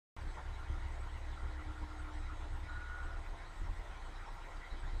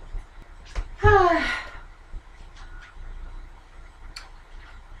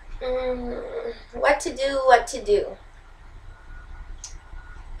What to do, what to do.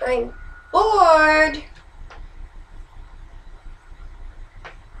 I'm bored.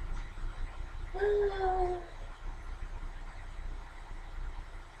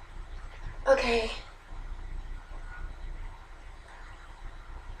 Okay.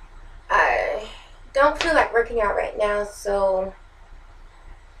 I don't feel like working out right now, so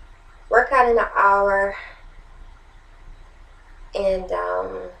work out in an hour, and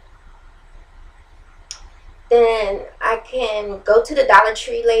then I can go to the Dollar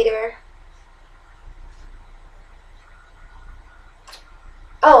Tree later.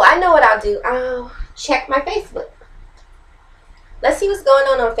 Oh, I know what I'll do. I'll check my Facebook. Let's see what's going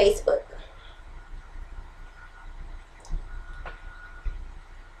on Facebook.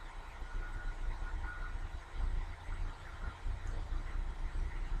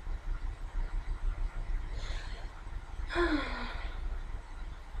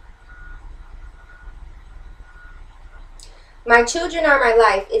 My children are my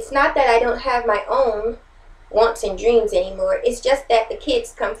life. It's not that I don't have my own wants and dreams anymore. It's just that the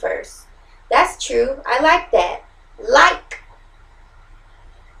kids come first. That's true. I like that. Like.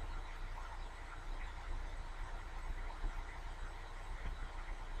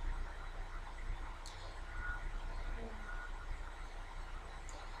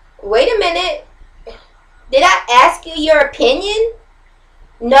 Wait a minute. Did I ask you your opinion?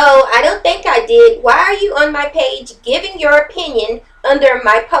 No, I don't think I did. Why are you on my page giving your opinion under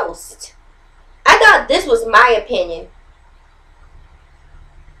my post? I thought this was my opinion.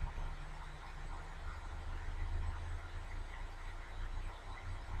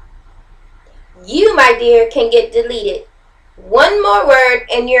 You, my dear, can get deleted. One more word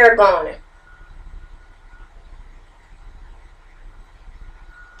and you're gone.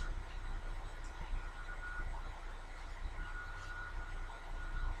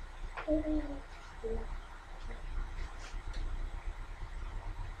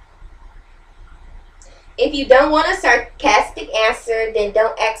 If you don't want a sarcastic answer, then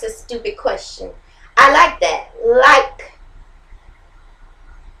don't ask a stupid question. I like that. Like.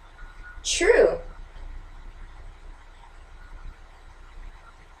 True.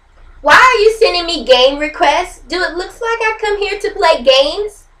 Why are you sending me game requests? Do it looks like I come here to play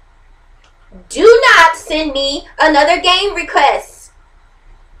games? Do not send me another game request.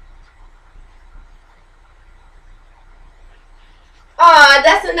 Aw,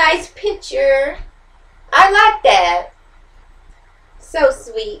 that's a nice picture. I like that. So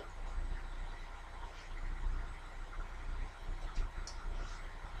sweet.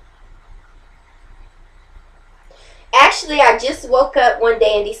 Actually, I just woke up one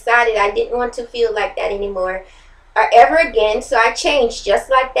day and decided I didn't want to feel like that anymore or ever again, so I changed just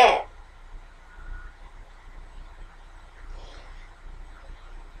like that.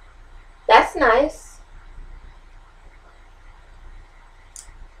 That's nice.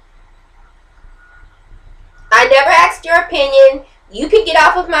 I never asked your opinion. You can get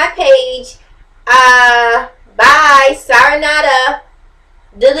off of my page. Bye. Sayonara.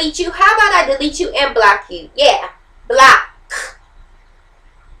 Delete you. How about I delete you and block you? Yeah. Block.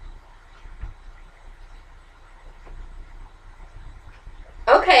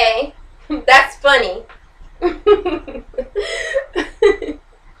 Okay. That's funny.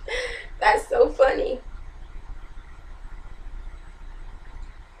 That's so funny.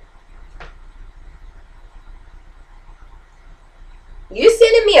 You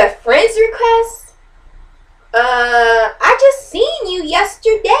sending me a friend's request? I just seen you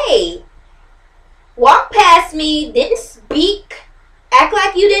yesterday. Walk past me, didn't speak, act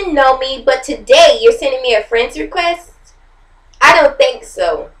like you didn't know me, but today you're sending me a friend's request? I don't think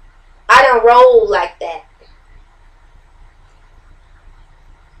so. I don't roll like that.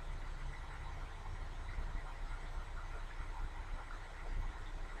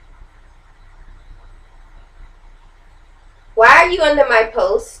 Why are you under my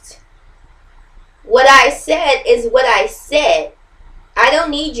post? What I said is what I said. I don't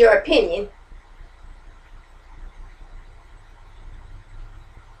need your opinion.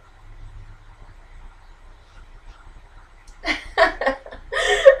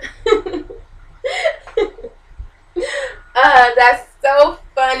 That's so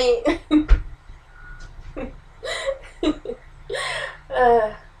funny.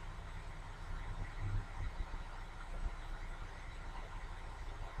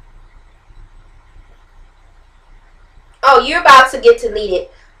 Oh, you're about to get deleted.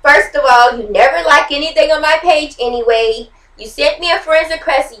 First of all, you never like anything on my page anyway. You sent me a friend's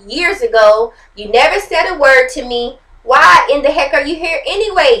request years ago. You never said a word to me. Why in the heck are you here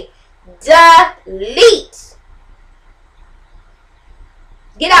anyway? Delete.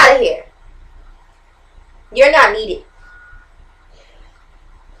 Get out of here. You're not needed.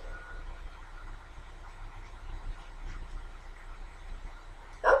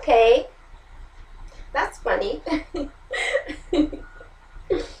 Okay. That's funny.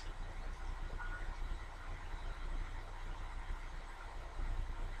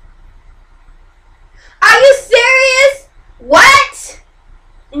 Are you serious? What?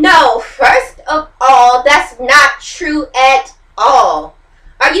 No, first of all, that's not true at all.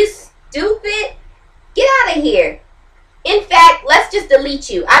 Are you stupid? Get out of here. In fact, let's just delete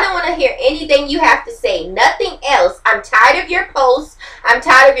you. I don't want to hear anything you have to say. Nothing else. I'm tired of your posts. I'm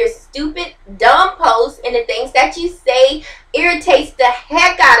tired of your stupid, dumb posts, and the things that you say irritates the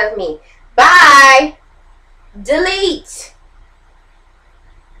heck out of me. Bye. Delete.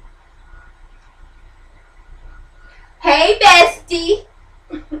 Hey, bestie.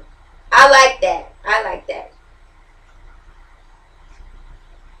 I like that. I like that.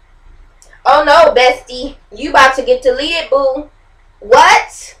 Oh no, bestie. You about to get deleted, boo.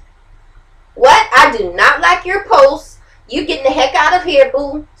 What? What? I do not like your posts. You getting the heck out of here,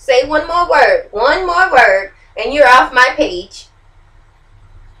 boo. Say one more word. One more word. And you're off my page.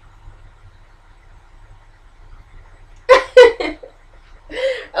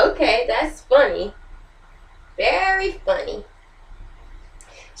 Okay, that's funny. Very funny.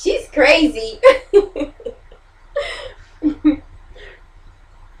 She's crazy.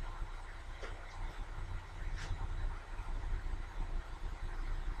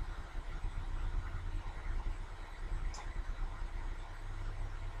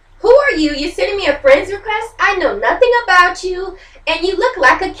 Who are you? You're sending me a friend's request? I know nothing about you, and you look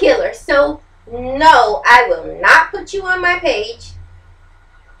like a killer. So, no, I will not put you on my page.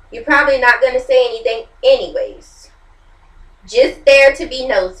 You're probably not going to say anything anyways. Just there to be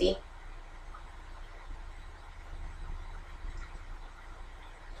nosy.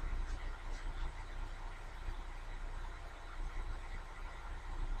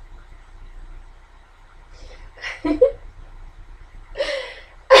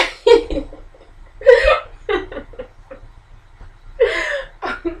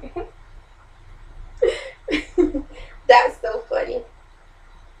 That's so funny.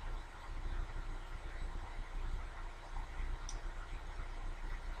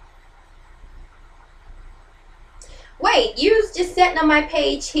 Wait, you was just sitting on my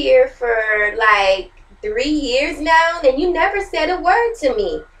page here for like 3 years now, and you never said a word to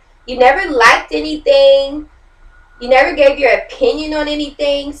me. You never liked anything. You never gave your opinion on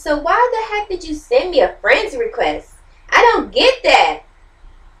anything. So why the heck did you send me a friend's request? I don't get that.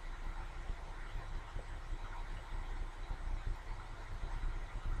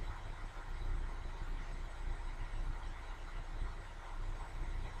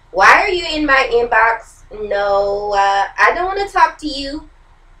 Why are you in my inbox? No, I don't want to talk to you.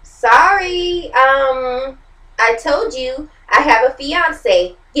 Sorry. I told you I have a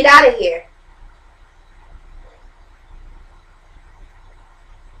fiance. Get out of here.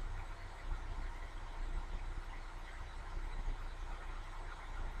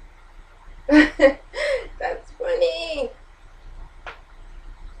 That's funny.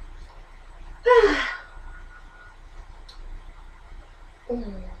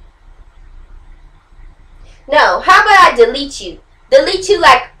 No, how about I delete you? Delete you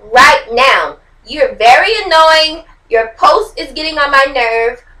like right now. You're very annoying. Your post is getting on my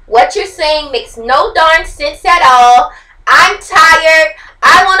nerve. What you're saying makes no darn sense at all. I'm tired.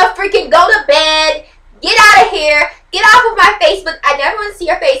 I want to freaking go to bed. Get out of here. Get off of my Facebook. I never want to see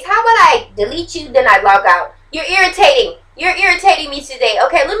your face. How about I delete you, then I log out? You're irritating. You're irritating me today.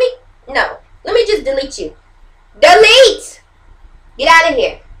 Okay, let me just delete you. Delete! Get out of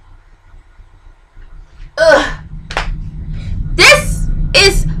here.